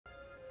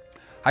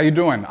How you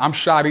doing? I'm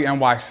Shotti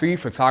NYC,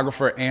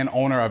 photographer and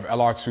owner of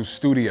LR2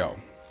 Studio.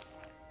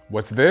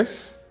 What's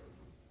this?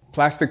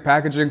 Plastic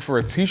packaging for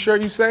a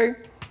t-shirt, you say?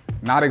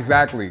 Not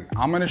exactly.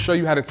 I'm gonna show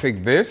you how to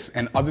take this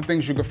and other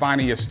things you can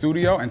find in your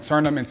studio and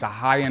turn them into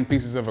high-end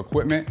pieces of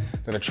equipment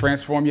that'll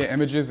transform your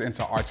images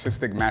into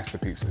artistic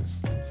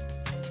masterpieces.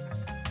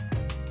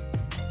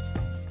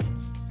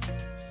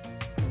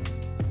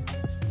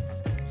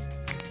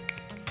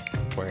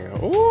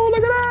 Oh,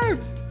 look at that!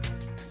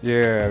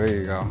 Yeah, there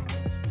you go.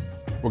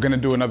 We're gonna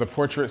do another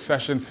portrait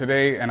session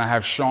today, and I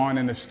have Sean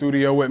in the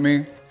studio with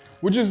me.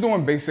 We're just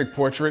doing basic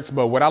portraits,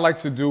 but what I like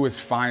to do is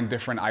find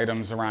different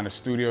items around the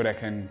studio that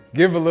can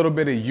give a little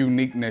bit of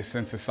uniqueness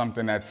into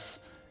something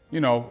that's,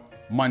 you know,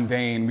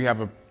 mundane. We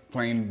have a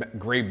plain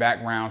gray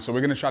background, so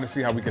we're gonna try to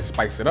see how we can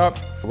spice it up.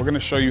 We're gonna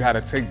show you how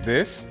to take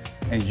this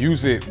and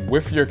use it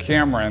with your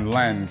camera and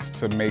lens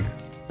to make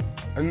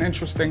an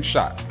interesting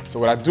shot. So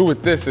what I do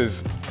with this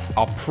is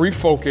I'll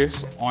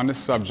pre-focus on the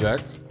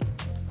subject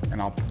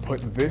and I'll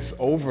put this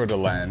over the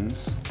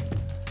lens.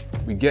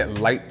 We get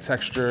light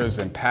textures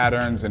and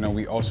patterns, and then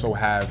we also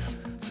have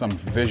some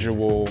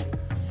visual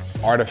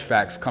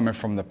artifacts coming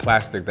from the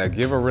plastic that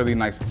give a really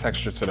nice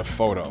texture to the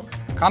photo.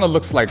 Kind of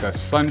looks like a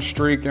sun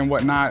streak and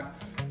whatnot.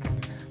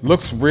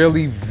 Looks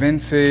really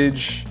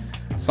vintage.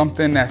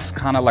 Something that's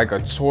kind of like a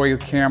toy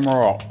camera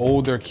or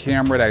older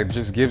camera that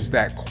just gives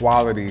that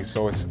quality.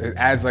 So it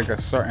adds like a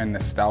certain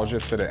nostalgia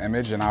to the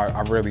image, and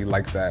I really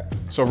like that.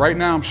 So right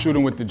now I'm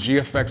shooting with the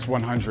GFX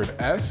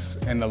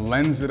 100S, and the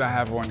lens that I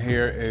have on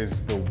here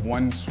is the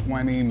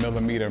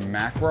 120mm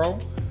macro.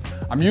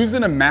 I'm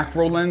using a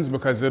macro lens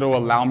because it'll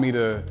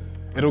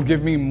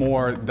give me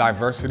more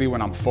diversity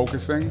when I'm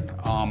focusing.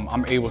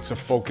 I'm able to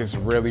focus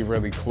really,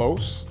 really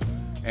close.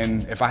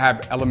 And if I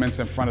have elements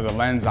in front of the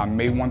lens, I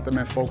may want them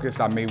in focus,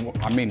 I may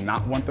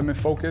not want them in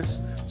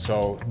focus.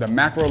 So the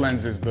macro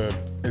lens is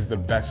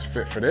the best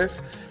fit for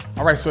this.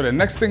 All right, so the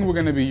next thing we're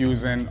gonna be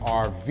using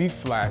are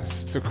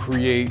V-flats to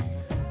create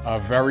a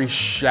very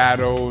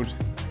shadowed,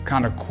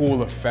 kind of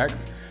cool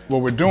effect.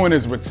 What we're doing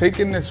is we're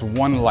taking this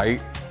one light,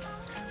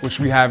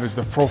 which we have is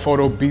the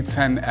Profoto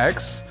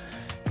B10X,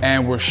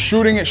 and we're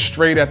shooting it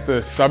straight at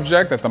the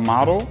subject, at the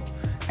model,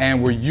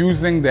 and we're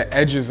using the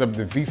edges of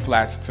the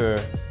V-flats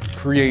to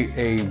create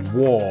a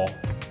wall,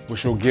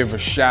 which will give a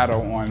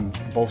shadow on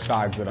both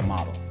sides of the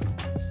model.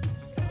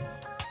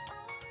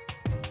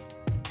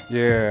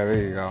 Yeah,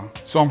 there you go.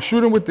 So I'm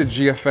shooting with the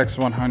GFX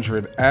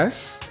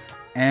 100S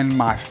and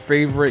my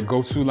favorite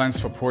go-to lens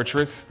for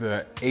portraits,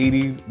 the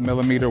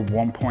 80mm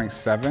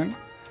 1.7.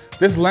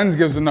 This lens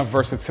gives enough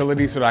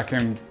versatility so that I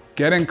can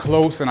get in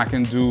close and I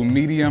can do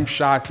medium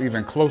shots,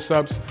 even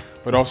close-ups,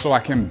 but also I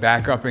can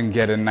back up and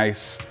get a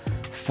nice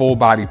full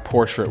body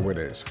portrait with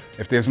it.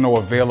 If there's no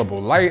available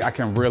light, I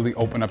can really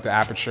open up the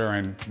aperture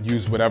and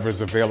use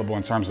whatever's available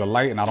in terms of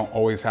light, and I don't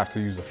always have to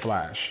use a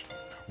flash.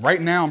 Right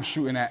now I'm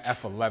shooting at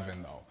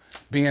f11 though.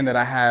 Being that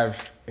I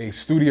have a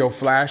studio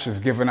flash is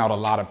giving out a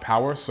lot of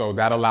power, so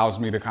that allows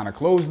me to kind of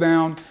close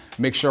down,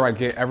 make sure I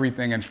get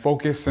everything in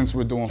focus since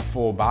we're doing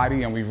full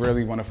body and we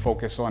really want to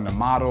focus on the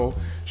model.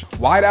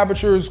 Wide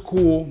aperture is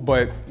cool,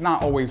 but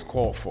not always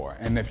called for.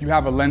 And if you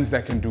have a lens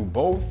that can do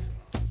both,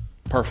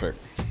 perfect.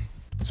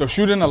 So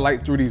shooting a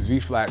light through these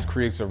V-flats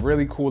creates a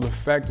really cool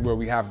effect where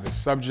we have the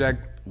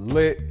subject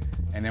lit,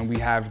 and then we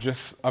have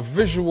just a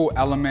visual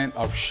element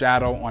of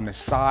shadow on the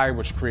side,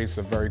 which creates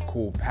a very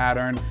cool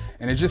pattern,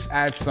 and it just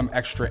adds some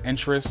extra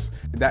interest.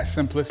 That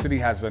simplicity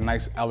has a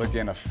nice,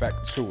 elegant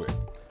effect to it.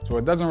 So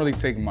it doesn't really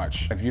take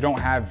much. If you don't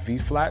have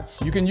V-flats,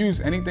 you can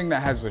use anything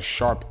that has a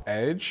sharp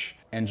edge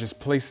and just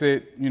place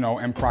it, you know,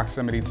 in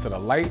proximity to the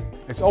light.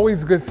 It's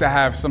always good to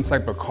have some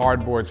type of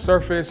cardboard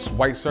surface,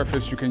 white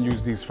surface. You can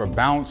use these for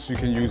bounce. You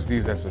can use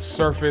these as a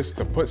surface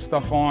to put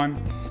stuff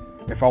on.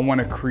 If I want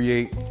to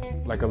create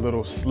like a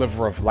little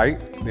sliver of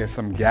light, there's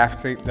some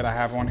gaff tape that I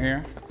have on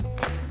here.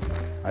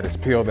 I just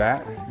peel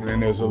that, and then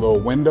there's a little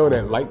window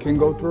that light can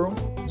go through.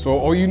 So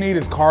all you need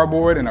is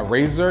cardboard and a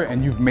razor,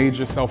 and you've made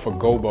yourself a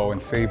gobo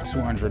and saved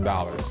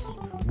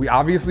 $200. We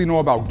obviously know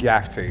about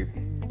gaff tape.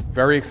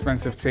 Very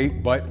expensive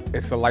tape, but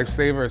it's a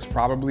lifesaver. It's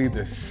probably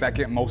the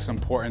second most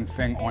important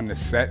thing on the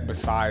set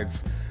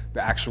besides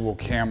the actual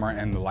camera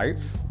and the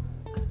lights.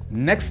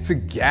 Next to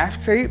gaff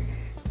tape,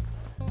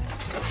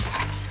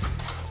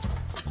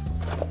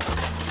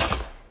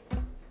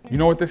 you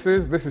know what this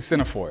is? This is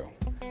cinefoil.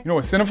 You know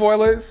what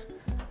cinefoil is?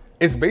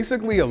 It's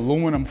basically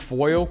aluminum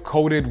foil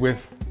coated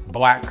with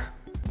black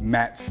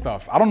matte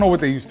stuff. I don't know what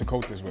they used to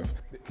coat this with.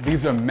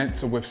 These are meant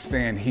to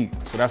withstand heat,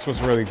 so that's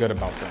what's really good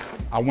about them.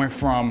 I went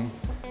from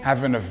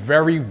having a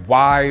very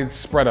wide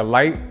spread of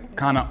light,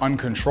 kind of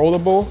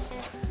uncontrollable,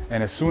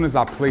 and as soon as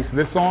I place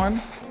this on,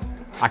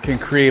 I can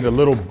create a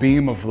little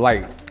beam of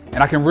light.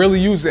 And I can really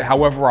use it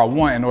however I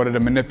want in order to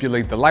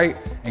manipulate the light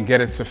and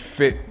get it to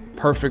fit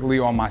perfectly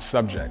on my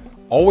subject.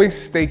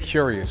 Always stay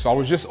curious. So I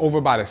was just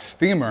over by the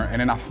steamer and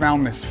then I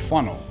found this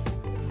funnel.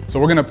 So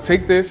we're gonna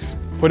take this,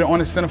 put it on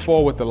the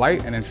centerfold with the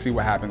light, and then see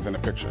what happens in the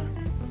picture.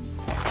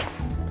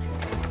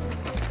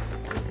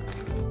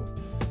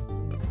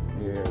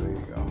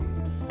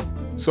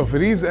 So for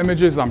these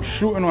images, I'm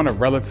shooting on a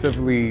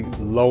relatively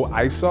low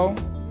ISO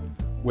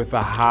with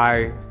a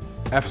high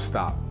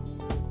f-stop.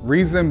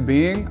 Reason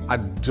being, I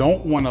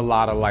don't want a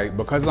lot of light.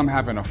 Because I'm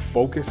having a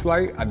focus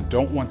light, I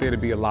don't want there to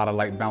be a lot of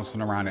light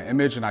bouncing around the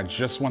image, and I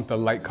just want the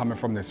light coming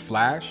from this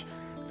flash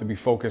to be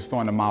focused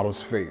on the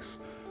model's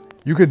face.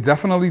 You could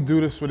definitely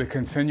do this with a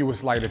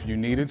continuous light if you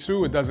needed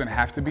to. It doesn't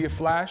have to be a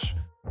flash.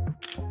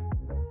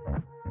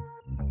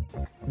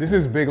 This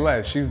is Big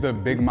Les. She's the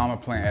big mama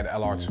plant at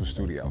LR2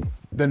 Studio.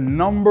 The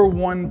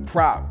 #1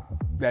 prop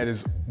that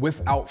is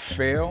without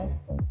fail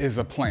is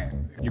a plant.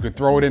 You could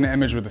throw it in the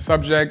image with the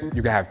subject,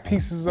 you could have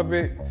pieces of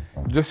it,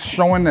 just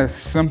showing the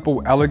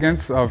simple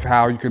elegance of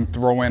how you can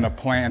throw in a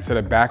plant into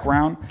the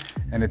background,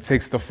 and it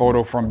takes the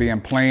photo from being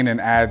plain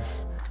and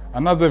adds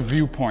another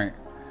viewpoint.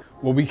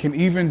 What we can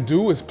even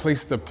do is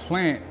place the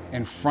plant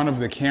in front of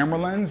the camera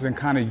lens and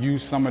kind of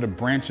use some of the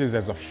branches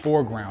as a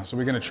foreground. So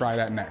we're gonna try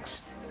that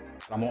next.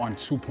 I'm on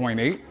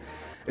 2.8.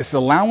 It's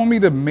allowing me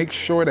to make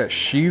sure that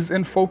she's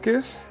in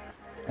focus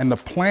and the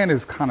plant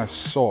is kind of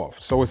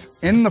soft. So it's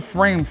in the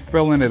frame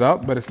filling it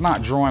up, but it's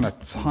not drawing a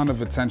ton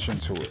of attention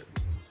to it.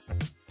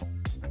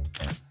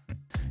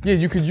 Yeah,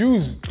 you could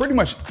use pretty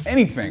much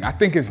anything. I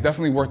think it's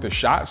definitely worth a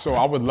shot. So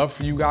I would love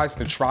for you guys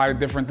to try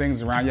different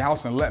things around your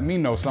house and let me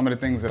know some of the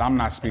things that I'm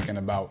not speaking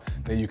about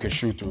that you could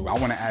shoot through. I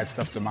want to add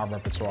stuff to my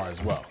repertoire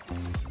as well.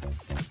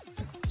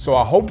 So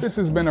I hope this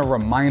has been a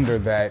reminder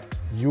that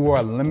you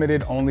are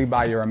limited only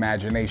by your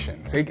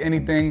imagination. Take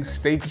anything,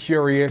 stay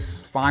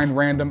curious, find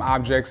random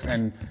objects,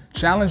 and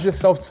challenge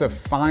yourself to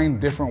find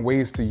different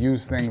ways to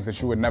use things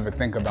that you would never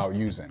think about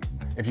using.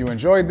 If you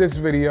enjoyed this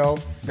video,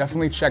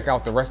 definitely check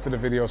out the rest of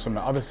the videos from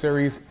the other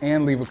series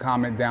and leave a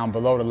comment down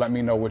below to let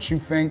me know what you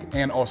think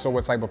and also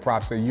what type of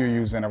props that you're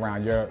using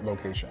around your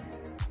location.